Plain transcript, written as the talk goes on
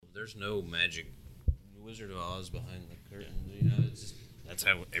there's no magic Wizard of Oz behind the curtain. It's just, that's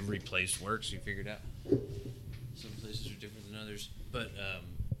how every place works. You figured out. Some places are different than others, but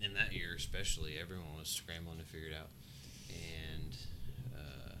in that year especially, everyone was scrambling to figure it out. And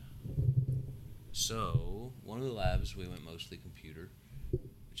so one of the labs we went mostly computer,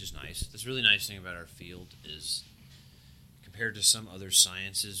 which is nice. That's a really nice thing about our field is compared to some other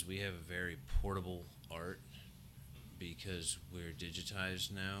sciences, we have a very portable art because we're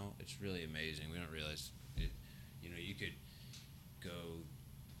digitized now. It's really amazing. We don't realize it. You could go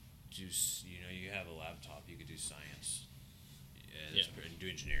do, you have a laptop, you could do science and do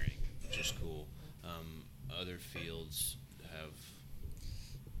engineering, which is cool. Other fields have,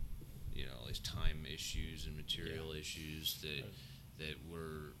 all these time issues and material issues that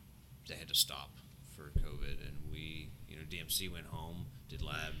had to stop for COVID, and we, DMC went home, did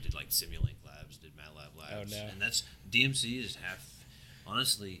like Simulink labs, did MATLAB labs, and that's DMC is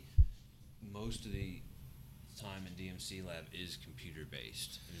honestly, most of the time in DMC lab is computer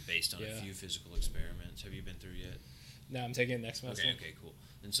based and based on a few physical experiments. Have you been through yet? No, I'm taking it next semester. Okay, cool.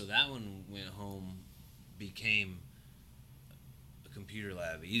 And so that one went home, became a computer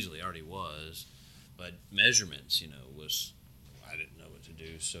lab easily, already was, but measurements, was, I didn't know what to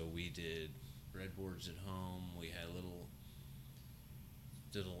do, so we did breadboards at home. We had little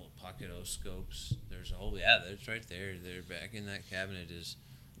pocket oscopes. There's a whole, that's right there. They're back in that cabinet is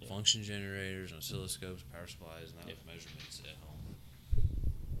function generators, oscilloscopes, power supplies, and that was measurements at home.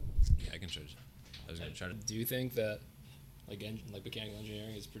 Yeah, I can try to. I was going to try to. Do you think that like mechanical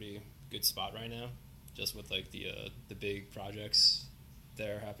engineering is a pretty good spot right now, just with like the big projects that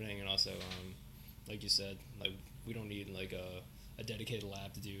are happening, and also like you said, like we don't need like a dedicated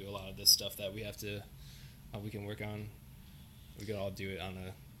lab to do a lot of this stuff that we have to we can work on. We could all do it on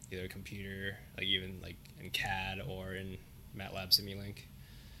either a computer, like even like in CAD or in MATLAB Simulink.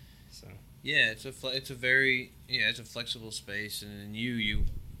 So it's a very it's a flexible space, and then you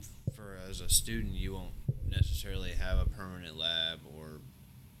as a student you won't necessarily have a permanent lab or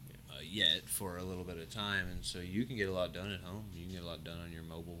yet for a little bit of time, and so you can get a lot done at home. You can get a lot done on your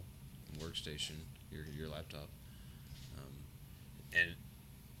mobile workstation, your laptop, and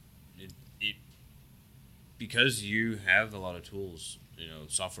it because you have a lot of tools,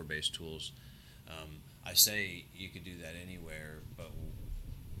 software-based tools. I say you could do that anywhere, but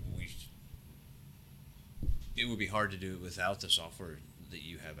it would be hard to do it without the software that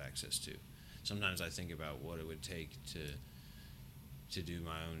you have access to. Sometimes I think about what it would take to do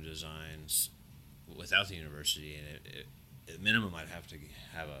my own designs without the university, and at minimum I'd have to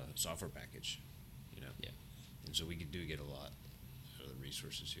have a software package, And so we do get a lot of the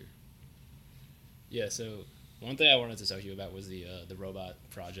resources here. Yeah, so one thing I wanted to talk to you about was the robot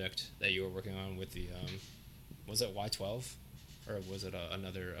project that you were working on with the, was it Y12? Or was it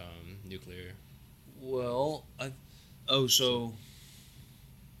another nuclear? Well, so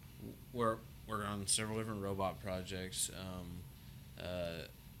we're on several different robot projects.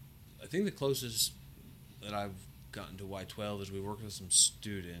 I think the closest that I've gotten to Y12 is we work with some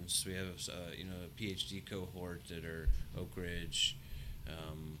students. We have a PhD cohort that are Oak Ridge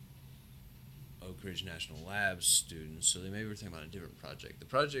National Labs students, so they maybe were thinking about a different project. The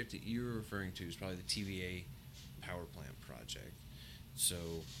project that you were referring to is probably the TVA power plant project.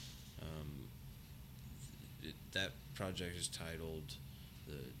 So that project is titled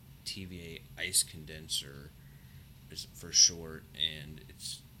the TVA ice condenser for short, and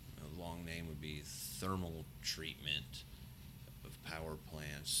its a long name would be thermal treatment of power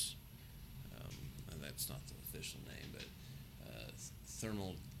plants. And that's not the official name, but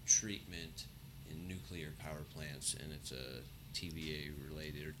thermal treatment in nuclear power plants, and it's a TVA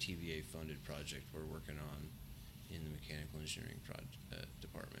related or TVA funded project we're working on in the mechanical engineering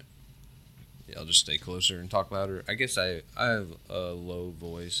department. Yeah, I'll just stay closer and talk louder. I guess I have a low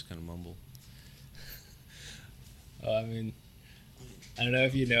voice, kind of mumble. I mean, I don't know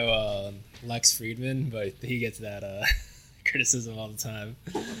if you know Lex Friedman, but he gets that criticism all the time.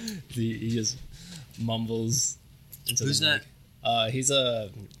 He just mumbles. Who's that?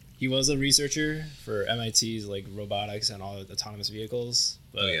 He was a researcher for MIT's like robotics and all the autonomous vehicles,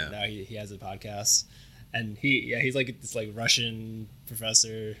 but now he has a podcast, and he's like this like Russian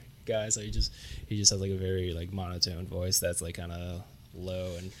professor guy, so he just has like a very like monotone voice that's like kind of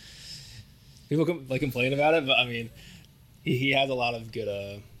low, and people complain about it, but I mean he has a lot of good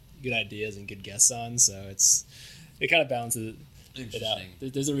ideas and good guests on, so it kind of balances it out.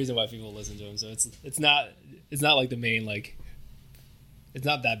 There's a reason why people listen to him, so it's not like the main like. It's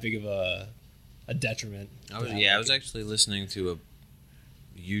not that big of a detriment. I was actually listening to a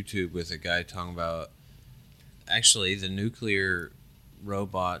YouTube with a guy talking about actually the nuclear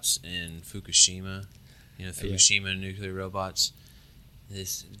robots in Fukushima. You know, Fukushima nuclear robots.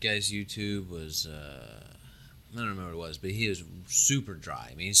 This guy's YouTube was, I don't remember what it was, but he was super dry.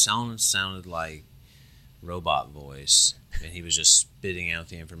 I mean, he sounded like robot voice, and he was just spitting out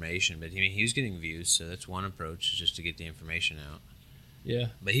the information. But I mean, he was getting views, so that's one approach, just to get the information out. Yeah.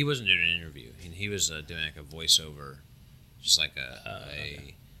 But he wasn't doing an interview. He was doing like a voiceover, just like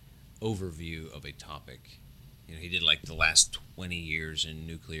a overview of a topic. You know, he did like the last 20 years in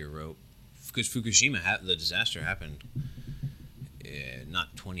nuclear rope. Because Fukushima, the disaster happened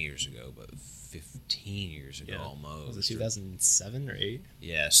not 20 years ago, but 15 years ago almost. Was it 2007 or 8?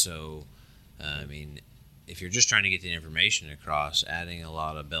 Yeah, so, I mean, if you're just trying to get the information across, adding a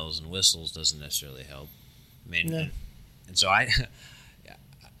lot of bells and whistles doesn't necessarily help. I mean, and so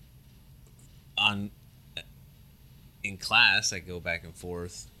in class, I go back and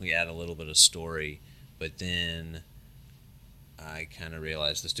forth. We add a little bit of story, but then I kind of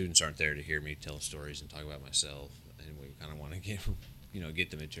realize the students aren't there to hear me tell stories and talk about myself, and we kind of want to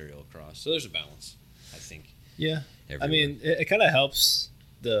get the material across. So there's a balance, I think. Yeah, everywhere. I mean, it kind of helps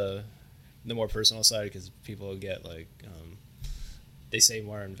the more personal side, because people get like they say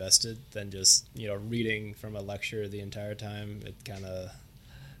more invested than just reading from a lecture the entire time. It kind of,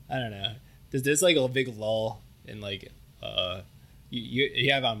 I don't know. There's like a big lull in like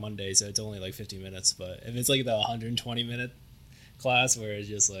you have on Monday, so it's only like 50 minutes. But if it's like the 120-minute class where it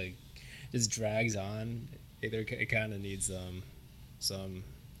just drags on, it kind of needs some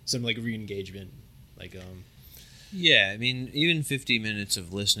like re-engagement, yeah, I mean, even 50 minutes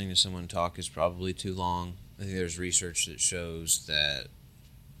of listening to someone talk is probably too long. I think there's research that shows that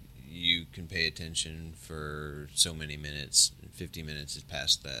you can pay attention for so many minutes. 50 minutes is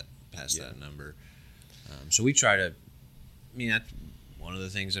past that number. So we try to, I mean, that's one of the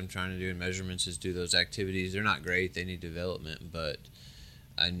things I'm trying to do in measurements is do those activities. They're not great. They need development, but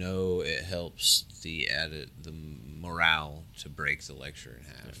I know it helps the morale to break the lecture in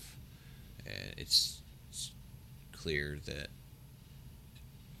half. And it's clear that it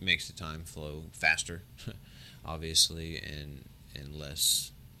makes the time flow faster, obviously, and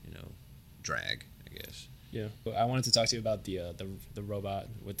less, drag, I guess. Yeah, but I wanted to talk to you about the robot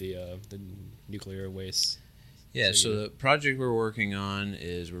with the nuclear waste. Yeah, so the project we're working on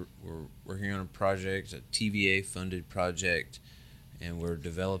is we're working on a project, a TVA funded project, and we're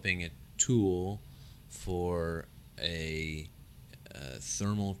developing a tool for a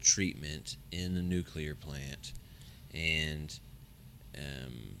thermal treatment in the nuclear plant, and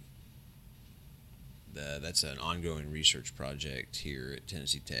that's an ongoing research project here at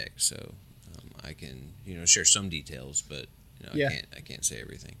Tennessee Tech. So I can share some details, but I can't say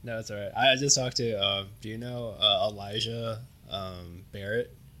everything. No, that's all right. I just talked to do you know Elijah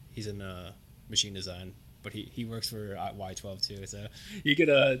Barrett? He's in machine design, but he works for Y12 too. So you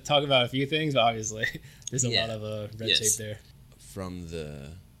could talk about a few things, but obviously there's a lot of red tape there. From the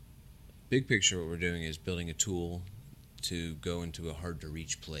big picture, what we're doing is building a tool to go into a hard to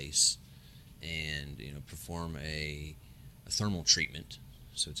reach place and perform a thermal treatment.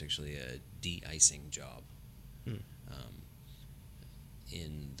 So it's actually a de-icing job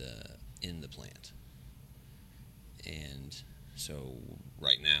in the plant. And so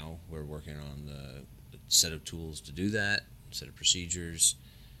right now we're working on the set of tools to do that, set of procedures,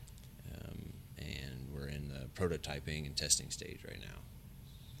 and we're in the prototyping and testing stage right now.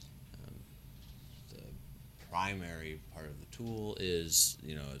 The primary part of the tool is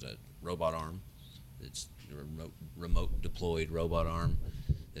a robot arm. It's a remote deployed robot arm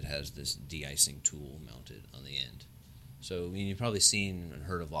that has this de-icing tool mounted on the end. So, I mean, you've probably seen and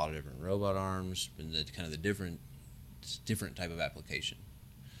heard of a lot of different robot arms and the kind of the different type of application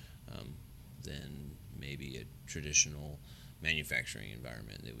than maybe a traditional manufacturing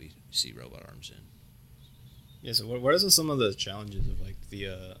environment that we see robot arms in. Yeah. So, what are some of the challenges of like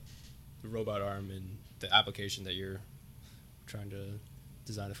the robot arm and the application that you're trying to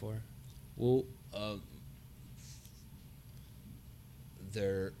design it for? Well,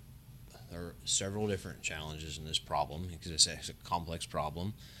 there are several different challenges in this problem because it's a complex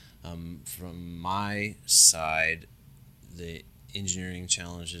problem. From my side, the engineering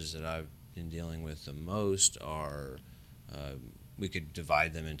challenges that I've been dealing with the most are we could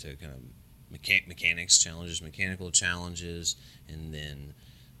divide them into kind of mechanics challenges, mechanical challenges, and then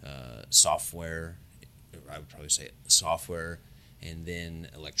software. I would probably say software, and then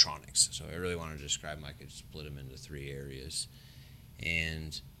electronics. So I really want to describe them. I could split them into three areas.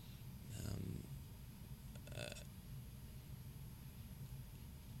 And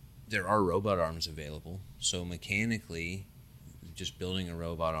there are robot arms available. So mechanically, just building a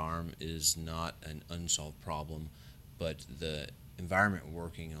robot arm is not an unsolved problem, but the environment we're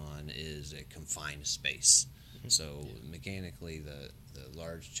working on is a confined space. So mechanically, the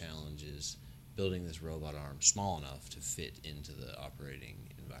large challenge is building this robot arm small enough to fit into the operating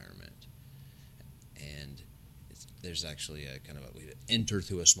environment. And there's actually a kind of a way to enter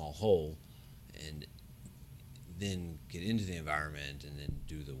through a small hole and then get into the environment and then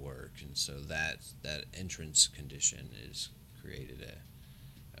do the work. And so that entrance condition is created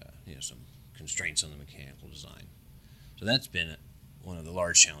some constraints on the mechanical design. So that's been one of the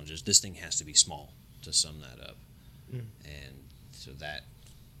large challenges. This thing has to be small to sum that up. And so that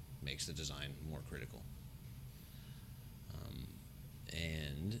makes the design more critical.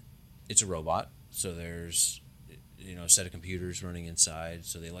 And it's a robot, so there's a set of computers running inside.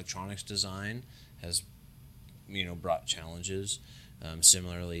 So the electronics design has brought challenges.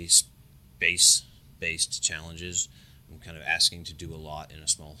 Similarly, space-based challenges. I'm kind of asking to do a lot in a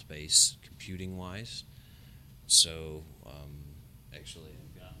small space, computing-wise. So actually,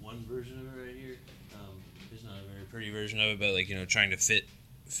 I've got one version of it right here. It's not a very pretty version of it, but trying to fit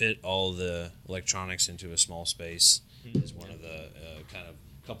all the electronics into a small space is one of the kind of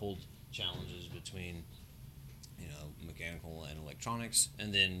coupled challenges between mechanical and electronics,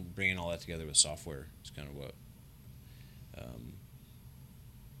 and then bringing all that together with software is kind of what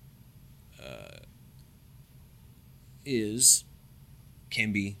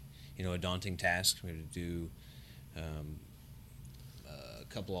can be a daunting task. We have to do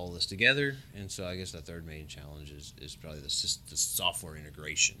couple all this together, and so I guess the third main challenge is probably the software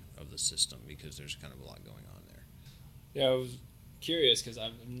integration of the system, because there's kind of a lot going on there. Yeah, I was curious because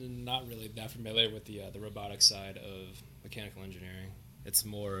I'm not really that familiar with the robotics side of mechanical engineering. It's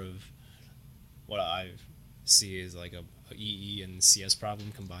more of what I see is like a EE and CS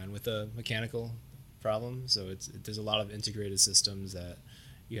problem combined with a mechanical problem. So there's a lot of integrated systems that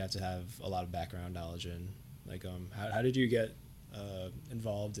you have to have a lot of background knowledge in. Like, how did you get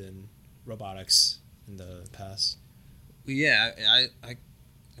involved in robotics in the past? Well, yeah,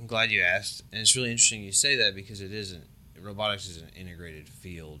 I'm glad you asked, and it's really interesting you say that, because robotics is an integrated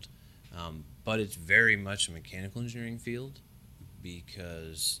field, but it's very much a mechanical engineering field,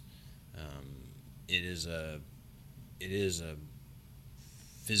 because it is a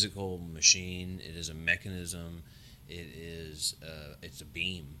physical machine. It is a mechanism. It's a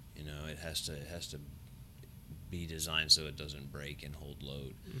beam. It has to be designed so it doesn't break and hold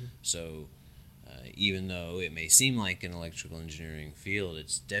load. So even though it may seem like an electrical engineering field,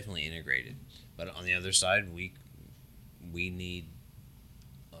 it's definitely integrated. But on the other side, we need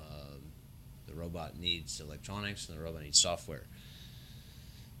the robot needs electronics, and the robot needs software.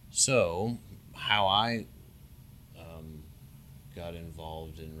 So how I got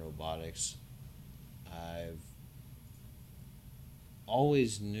involved in robotics, I've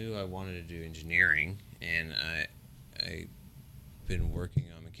always knew I wanted to do engineering, and I've been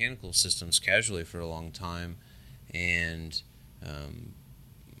working on mechanical systems casually for a long time, and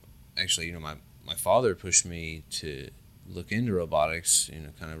actually, my father pushed me to look into robotics,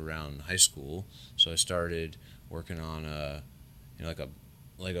 kind of around high school. So I started working on like a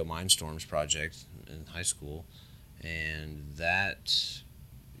Lego Mindstorms project in high school, and that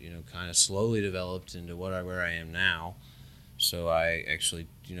kind of slowly developed into where I am now. So I actually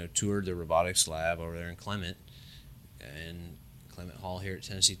toured the robotics lab over there in Clement Hall here at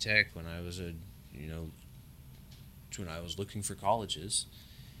Tennessee Tech when I was when I was looking for colleges,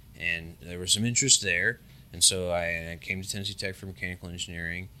 and there was some interest there, and so I came to Tennessee Tech for mechanical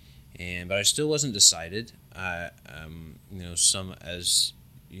engineering, but I still wasn't decided.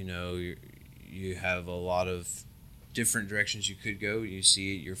 You have a lot of different directions you could go. You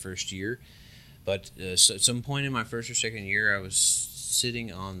see it your first year, but so at some point in my first or second year, I was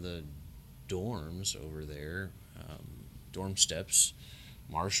sitting on the dorms over there, dorm steps.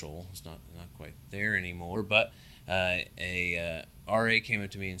 Marshall is not quite there anymore, but a RA came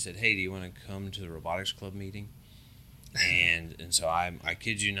up to me and said, "Hey, do you want to come to the robotics club meeting?" And so I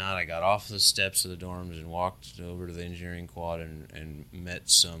kid you not, I got off the steps of the dorms and walked over to the engineering quad and met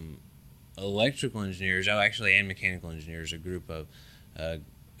some electrical engineers, and mechanical engineers, a group of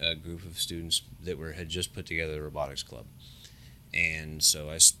students that had just put together the robotics club, and so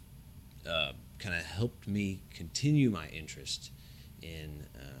I kind of helped me continue my interest in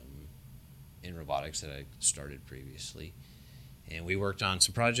robotics that I started previously. And we worked on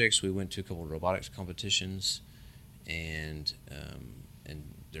some projects. We went to a couple of robotics competitions, and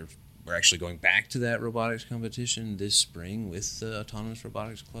we're actually going back to that robotics competition this spring with the Autonomous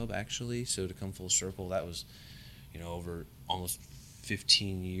Robotics Club, actually. So to come full circle, that was over almost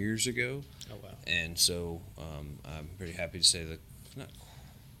 15 years ago. Oh, wow. And so I'm pretty happy to say that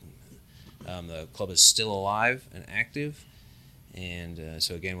the club is still alive and active, And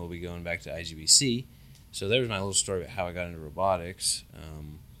so again, we'll be going back to IGBC. So there's my little story about how I got into robotics.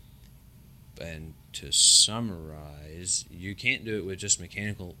 And to summarize, you can't do it with just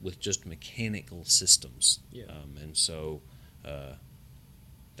mechanical systems. Yeah. And so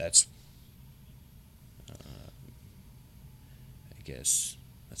that's I guess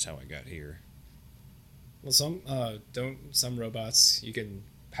that's how I got here. Well, some robots you can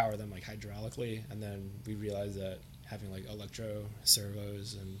power them like hydraulically, and then we realized that having like electro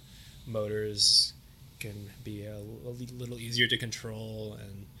servos and motors can be a little easier to control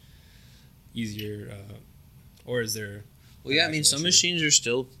and easier. Or is there? Well, yeah, I mean, some machines are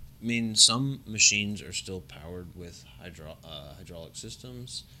still powered with hydraulic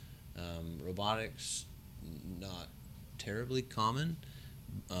systems. Robotics, not terribly common,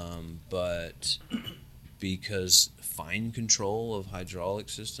 but because fine control of hydraulic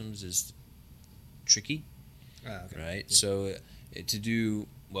systems is tricky, okay. right? Yeah. So to do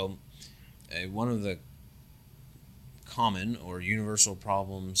well, one of the common or universal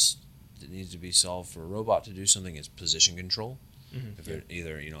problems that needs to be solved for a robot to do something is position control. Mm-hmm. If it,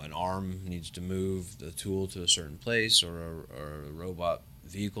 either an arm needs to move the tool to a certain place, or a robot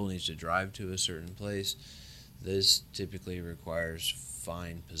vehicle needs to drive to a certain place, this typically requires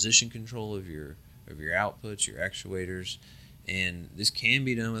fine position control of your outputs, your actuators, and this can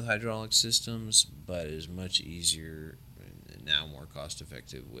be done with hydraulic systems, but is much easier and now more cost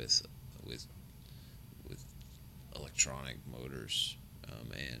effective with electronic motors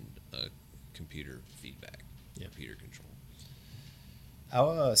and computer feedback, computer control.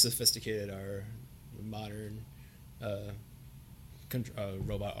 How sophisticated are modern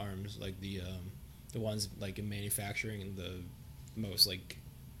robot arms, like the ones like in manufacturing and the most like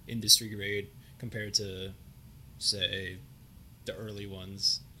industry grade compared to, say, the early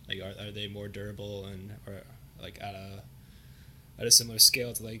ones? Like, are they more durable and or like at a similar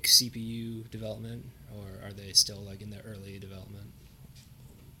scale to like CPU development, or are they still like in the early development?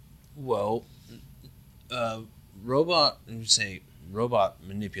 Well, robot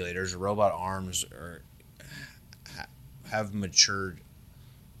manipulators or robot arms have matured,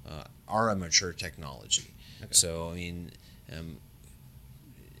 are a mature technology. Okay. So I mean,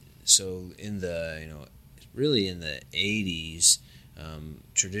 so in the really in the 80s,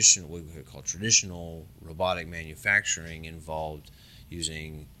 traditional, what we call traditional robotic manufacturing involved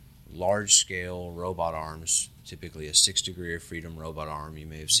using large-scale robot arms, typically a 6 degree of freedom robot arm. You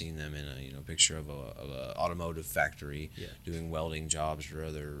may have seen them in a picture of a automotive factory doing welding jobs or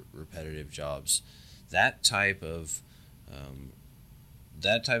other repetitive jobs. That type of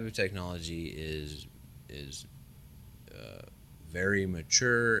technology is very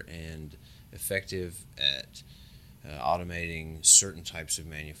mature and effective at automating certain types of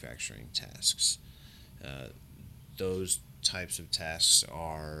manufacturing tasks. Those types of tasks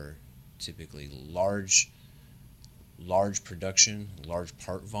are typically large production, large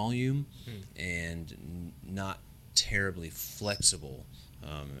part volume, and not terribly flexible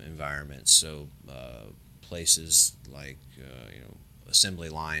environments. So places like assembly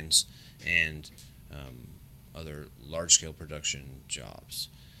lines and other large-scale production jobs.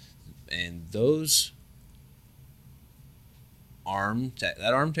 And those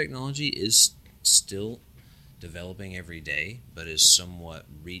that ARM technology is still developing every day, but is somewhat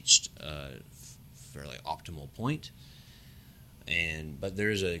reached a fairly optimal point. But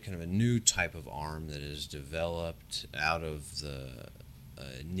there's a kind of a new type of ARM that is developed out of the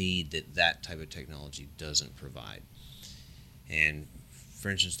need that type of technology doesn't provide. And for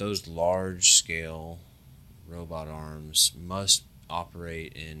instance, those large-scale robot arms must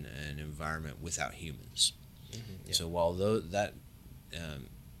operate in an environment without humans. Mm-hmm, yeah. So while that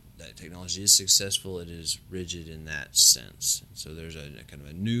technology is successful, it is rigid in that sense. So there's a kind of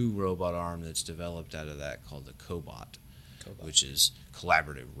a new robot arm that's developed out of that called the Cobot, which is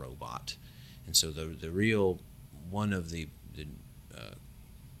collaborative robot. And so the real one of the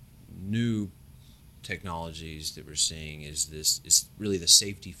new technologies that we're seeing is really the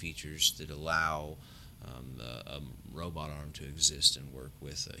safety features that allow a robot arm to exist and work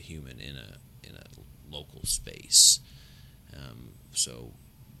with a human in a local space. So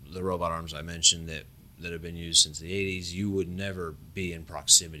the robot arms I mentioned that have been used since the 80s, you would never be in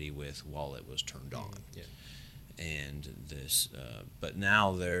proximity with while it was turned on. Yeah. And this, but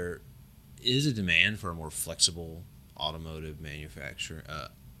now there is a demand for a more flexible automotive manufacturing, a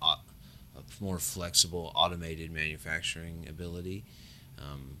more flexible automated manufacturing ability.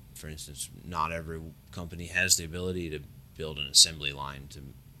 For instance, not every company has the ability to build an assembly line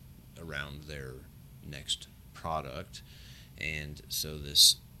around their next product, and so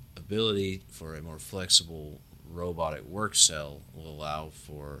this ability for a more flexible robotic work cell will allow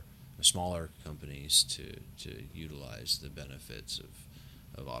for smaller companies to utilize the benefits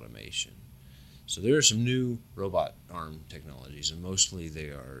of automation. So there are some new robot arm technologies, and mostly they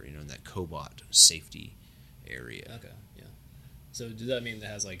are in that cobot safety area. Okay, yeah. So does that mean it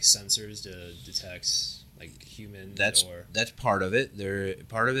has like sensors to detect like humans? That's part of it.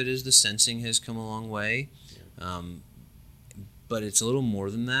 Part of it is the sensing has come a long way, but it's a little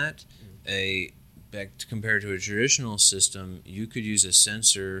more than that. Compared to a traditional system, you could use a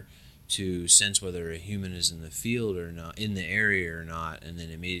sensor to sense whether a human is in the field or not, in the area or not, and then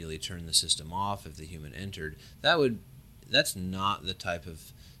immediately turn the system off if the human entered. That's not the type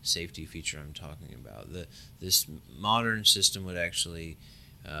of safety feature I'm talking about. This modern system would actually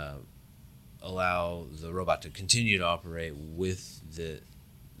allow the robot to continue to operate with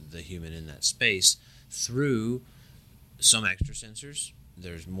the human in that space through some extra sensors.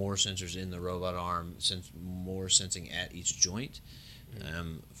 There's more sensors in the robot arm, more sensing at each joint.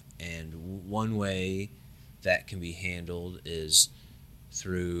 And one way that can be handled is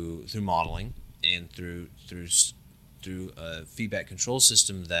through modeling and through a feedback control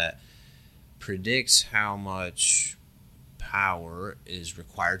system that predicts how much power is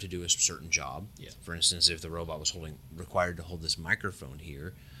required to do a certain job. Yeah. For instance, if the robot was required to hold this microphone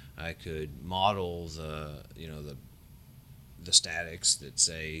here, I could model the statics that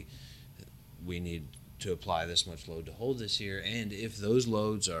say we need to apply this much load to hold this here, and if those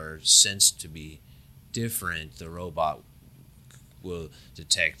loads are sensed to be different, the robot will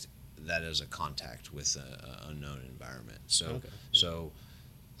detect that as a contact with an unknown environment. So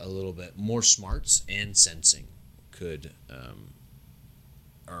a little bit more smarts and sensing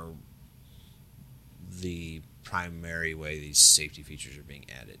are the primary way these safety features are being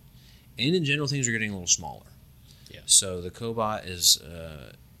added. And in general, things are getting a little smaller. Yeah. So the cobot is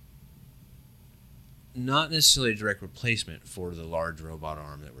not necessarily a direct replacement for the large robot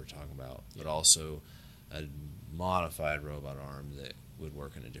arm that we're talking about, but also a modified robot arm that would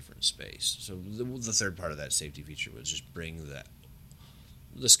work in a different space. So the third part of that safety feature was just bring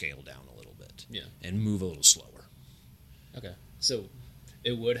the scale down a little bit, and move a little slower. Okay, so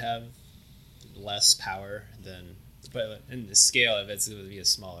it would have less power than, but in the scale, if it's going to be a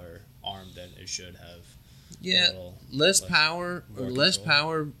smaller arm, then it should have. Yeah, less power,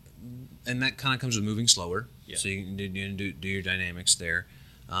 and that kind of comes with moving slower. Yeah. So you can do your dynamics there,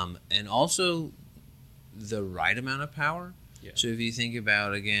 and also the right amount of power. Yeah. So if you think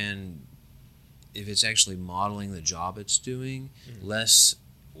about, again, if it's actually modeling the job it's doing, less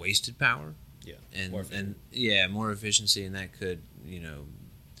wasted power. Yeah. And more efficiency, and that could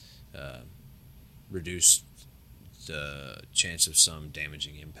reduce the chance of some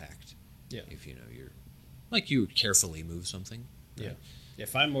damaging impact. Yeah. If you carefully move something. Right? Yeah. Yeah.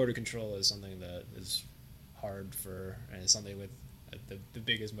 Fine motor control is something that is hard for, and it's something with the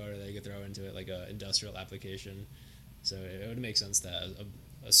biggest motor that you could throw into it, like an industrial application. So it would make sense that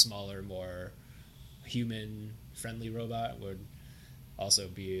a smaller, more human-friendly robot would also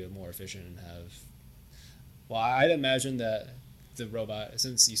be more efficient and have. Well, I'd imagine that the robot,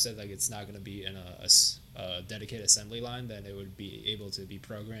 since you said like it's not going to be in a dedicated assembly line, then it would be able to be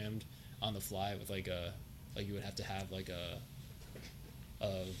programmed on the fly with like you would have to have like a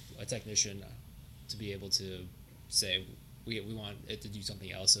technician to be able to say we want it to do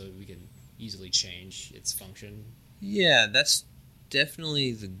something else, so we can easily change its function. Yeah, that's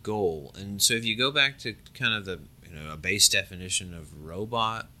definitely the goal. And so if you go back to kind of a base definition of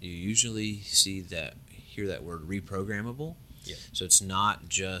robot, you usually hear that word reprogrammable. Yeah. So it's not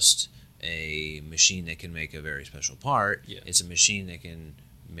just a machine that can make a very special part. Yeah. It's a machine that can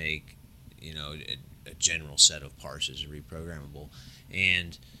make a general set of parts is reprogrammable.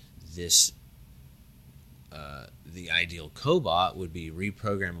 And this the ideal cobot would be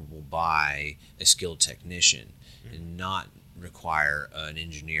reprogrammable by a skilled technician, and not require an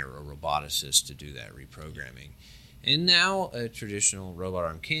engineer or roboticist to do that reprogramming. And now a traditional robot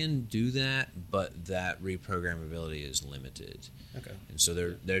arm can do that, but that reprogrammability is limited. Okay. And so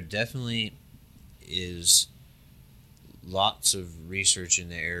there definitely is lots of research in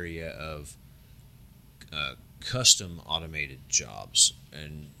the area of custom automated jobs,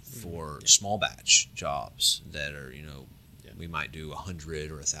 and for small batch jobs that are, we might do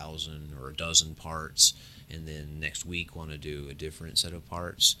 100 or 1,000 or a dozen parts, and then next week want to do a different set of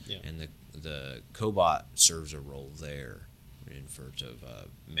parts. Yeah. And the cobot serves a role there in terms of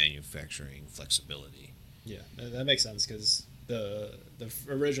manufacturing flexibility. Yeah, that makes sense, because the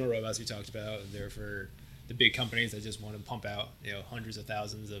original robots we talked about, they're for the big companies that just want to pump out hundreds of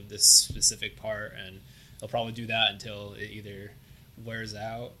thousands of this specific part, and they'll probably do that until it either wears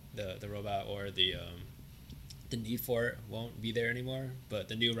out, the robot, or the the need for it won't be there anymore. But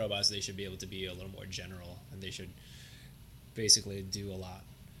the new robots, they should be able to be a little more general, and they should basically do a lot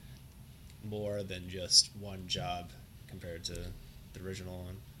more than just one job compared to the original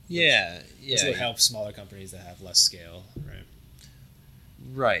one. Which would help smaller companies that have less scale, right?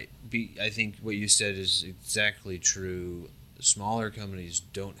 Right. I think what you said is exactly true. Smaller companies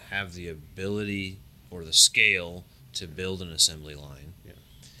don't have the ability or the scale to build an assembly line. Yeah.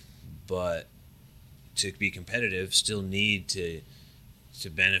 But to be competitive, still need to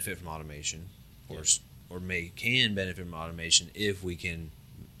benefit from automation, can benefit from automation if we can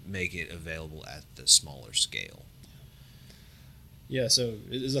make it available at the smaller scale. Yeah, so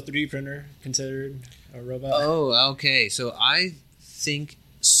is a 3D printer considered a robot? Oh, okay. So I think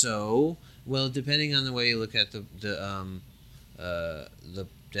so. Well, depending on the way you look at the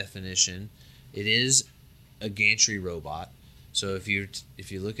definition, it is a gantry robot. So if you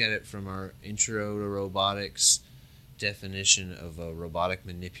look at it from our Intro to Robotics definition of a robotic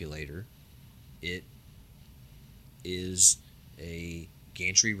manipulator, it is a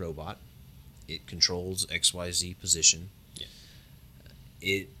gantry robot. It controls XYZ position. Yeah.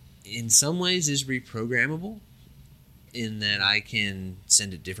 It, in some ways, is reprogrammable in that I can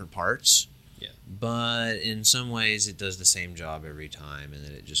send it different parts. Yeah. But in some ways, it does the same job every time, and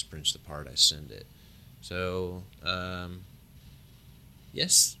then it just prints the part I send it. So,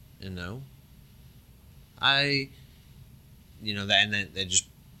 yes and no. That just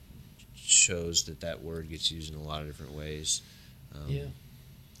shows that word gets used in a lot of different ways.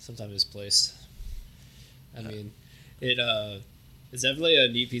 Sometimes misplaced. I mean, it's definitely a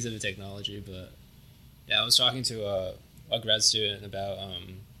neat piece of technology, but I was talking to a grad student about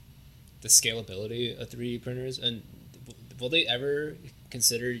the scalability of 3D printers, and will they ever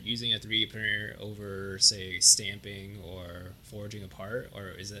consider using a 3D printer over, say, stamping or forging a part, or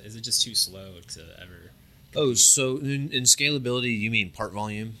is it just too slow to ever? Oh, so in scalability, you mean part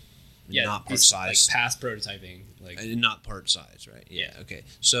volume? Yeah, not part size. Like past prototyping, not part size, right? Yeah. Okay.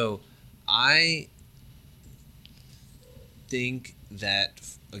 So I think that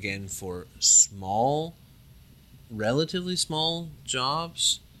again for relatively small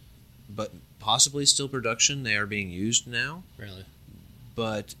jobs, but possibly still production, they are being used now. Really?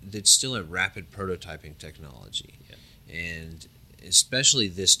 But it's still a rapid prototyping technology. Yeah. And especially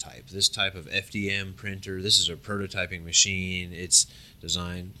this type of FDM printer, this is a prototyping machine. It's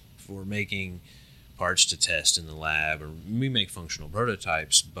designed for making parts to test in the lab, or we make functional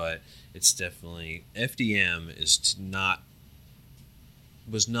prototypes, but it's definitely FDM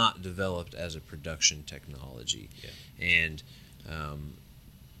was not developed as a production technology. Yeah. And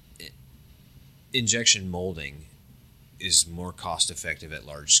injection molding is more cost effective at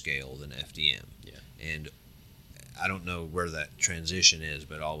large scale than FDM. Yeah. And I don't know where that transition is,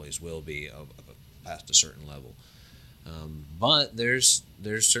 but always will be past a certain level. But there's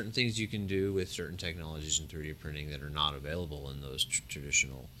certain things you can do with certain technologies in 3D printing that are not available in those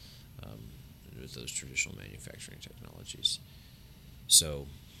traditional manufacturing technologies. So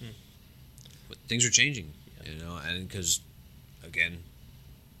but things are changing, and because again,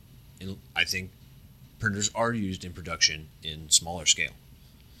 I think printers are used in production in smaller scale.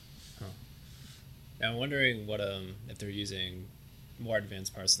 I'm wondering what if they're using more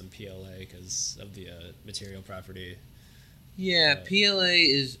advanced parts than PLA because of the material property. Yeah, PLA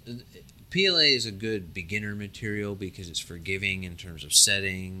is a good beginner material because it's forgiving in terms of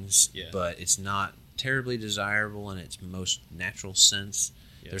settings, but it's not terribly desirable in its most natural sense.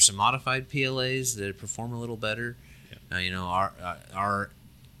 Yeah. There's some modified PLAs that perform a little better. Yeah. Our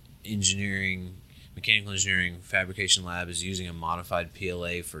mechanical engineering fabrication lab is using a modified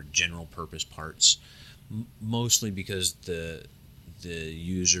PLA for general purpose parts, mostly because the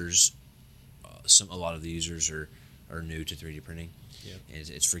users, a lot of the users are new to 3D printing. Yeah. And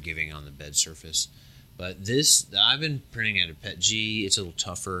it's forgiving on the bed surface. But this, I've been printing at a PETG. It's a little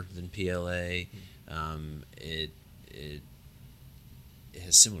tougher than PLA. It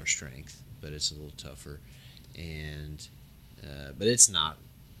has similar strength, but it's a little tougher. And but it's not.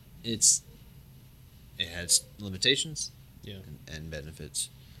 It has limitations. Yeah. And benefits.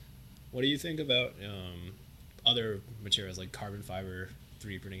 What do you think about other materials like carbon fiber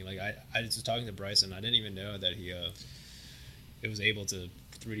 3D printing? Like I was talking to Bryson. I didn't even know that it was able to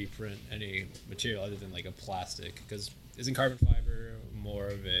 3D print any material other than like a plastic. Because isn't carbon fiber more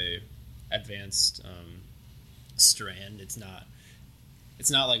of a advanced strand? It's not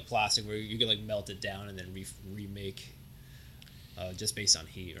like plastic where you can like melt it down and then remake just based on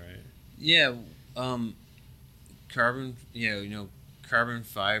heat, right? Yeah. Carbon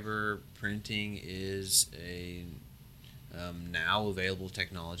fiber printing is a now available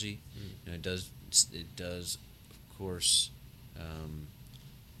technology. It does course,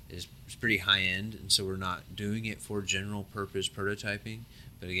 is pretty high end, and so we're not doing it for general purpose prototyping.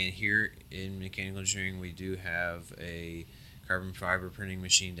 But again, here in mechanical engineering, we do have a carbon fiber printing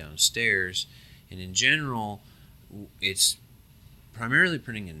machine downstairs, and in general, it's primarily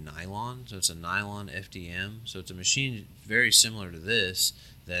printing in nylon. So it's a nylon FDM. So it's a machine very similar to this.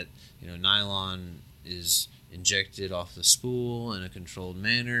 That nylon is injected off the spool in a controlled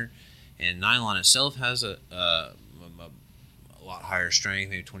manner, and nylon itself has a lot higher strength,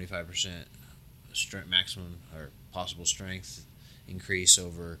 maybe 25% maximum or possible strength increase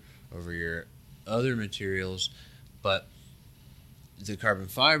over your other materials. But the carbon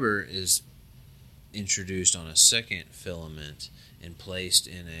fiber is introduced on a second filament and placed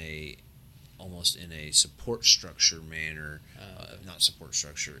in almost in a support structure manner, not support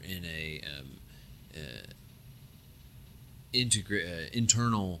structure, in a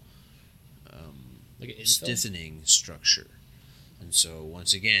internal like stiffening structure. And so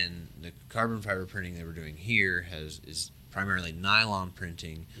once again, the carbon fiber printing that we're doing here is primarily nylon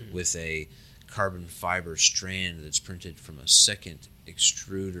printing with a carbon fiber strand that's printed from a second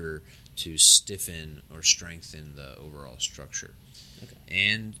extruder to stiffen or strengthen the overall structure. Okay.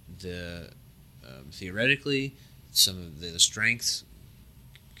 And theoretically, some of the strengths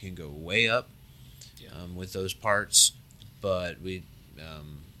can go way up with those parts, but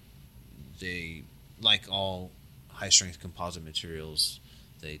they, like all high strength composite materials,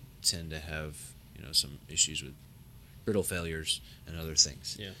 they tend to have some issues with brittle failures and other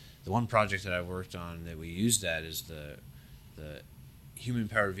things. Yeah. The one project that I've worked on that we used that is the human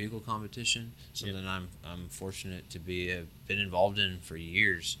powered vehicle competition. Something I'm fortunate to have been involved in for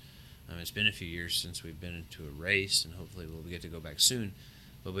years. It's been a few years since we've been into a race, and hopefully we'll get to go back soon.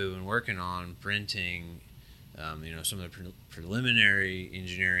 But we've been working on printing, some of the preliminary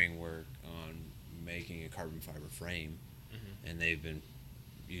engineering work on making a carbon fiber frame, and they've been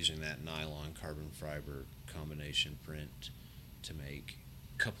using that nylon carbon fiber combination print to make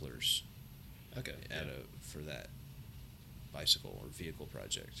couplers. Okay. For that bicycle or vehicle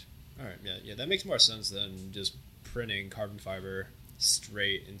project. All right. Yeah. That makes more sense than just printing carbon fiber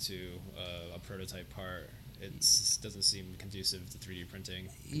straight into a prototype part. It doesn't seem conducive to 3D printing.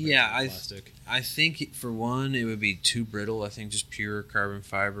 Yeah, plastic. I think for one it would be too brittle. I think just pure carbon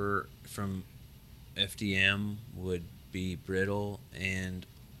fiber from FDM would be brittle, and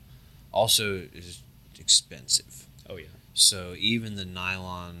also is expensive. Oh yeah. So even the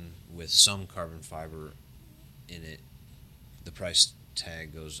nylon with some carbon fiber in it, the price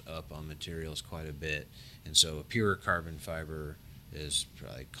tag goes up on materials quite a bit, and so a pure carbon fiber is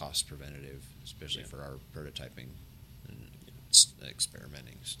probably cost preventative, especially for our prototyping and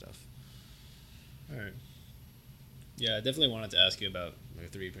experimenting stuff. All right. Yeah, I definitely wanted to ask you about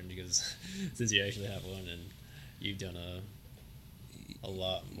 3D printing because since you actually have one and you've done a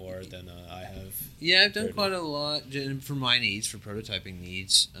lot more than I have. Yeah, I've done quite a lot for my needs, for prototyping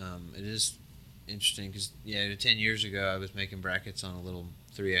needs. It is interesting because 10 years ago I was making brackets on a little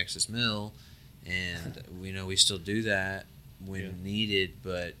 3-axis mill, and we still do that when needed,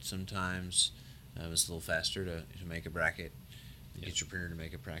 but sometimes it's a little faster to make a bracket. Get your printer to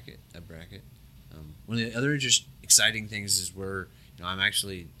make a bracket. One of the other exciting things is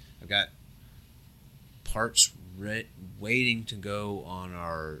I've got parts waiting to go on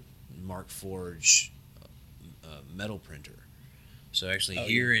our Mark Forge metal printer. So actually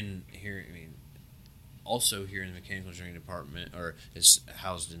also here in the mechanical engineering department, or it's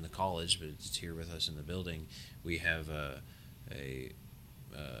housed in the college, but it's here with us in the building, we have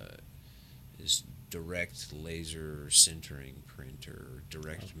this direct laser sintering printer,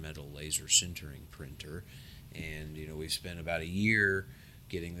 direct metal laser sintering printer, and we've spent about a year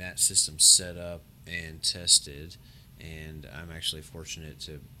getting that system set up and tested, and I'm actually fortunate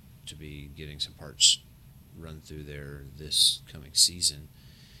to be getting some parts run through there this coming season.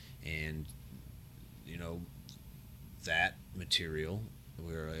 And that material,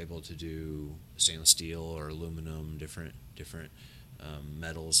 we're able to do stainless steel or aluminum, different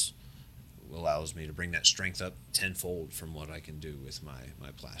metals, allows me to bring that strength up tenfold from what I can do with my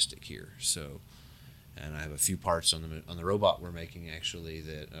plastic here. So, and I have a few parts on the robot we're making actually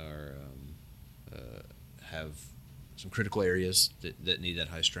that are have some critical areas that need that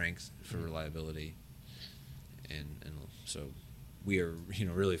high strength for reliability, and so we are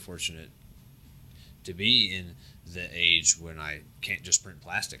really fortunate to be in the age when I can't just print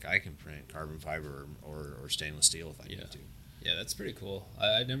plastic. I can print carbon fiber or stainless steel if I need to. Yeah, that's pretty cool.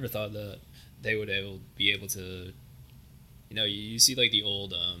 I never thought that they would be able to. You see like the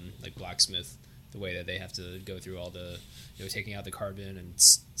old like blacksmith, the way that they have to go through all the taking out the carbon and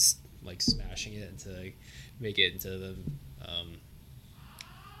like smashing it into like, make it into the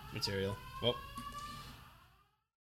material. Well,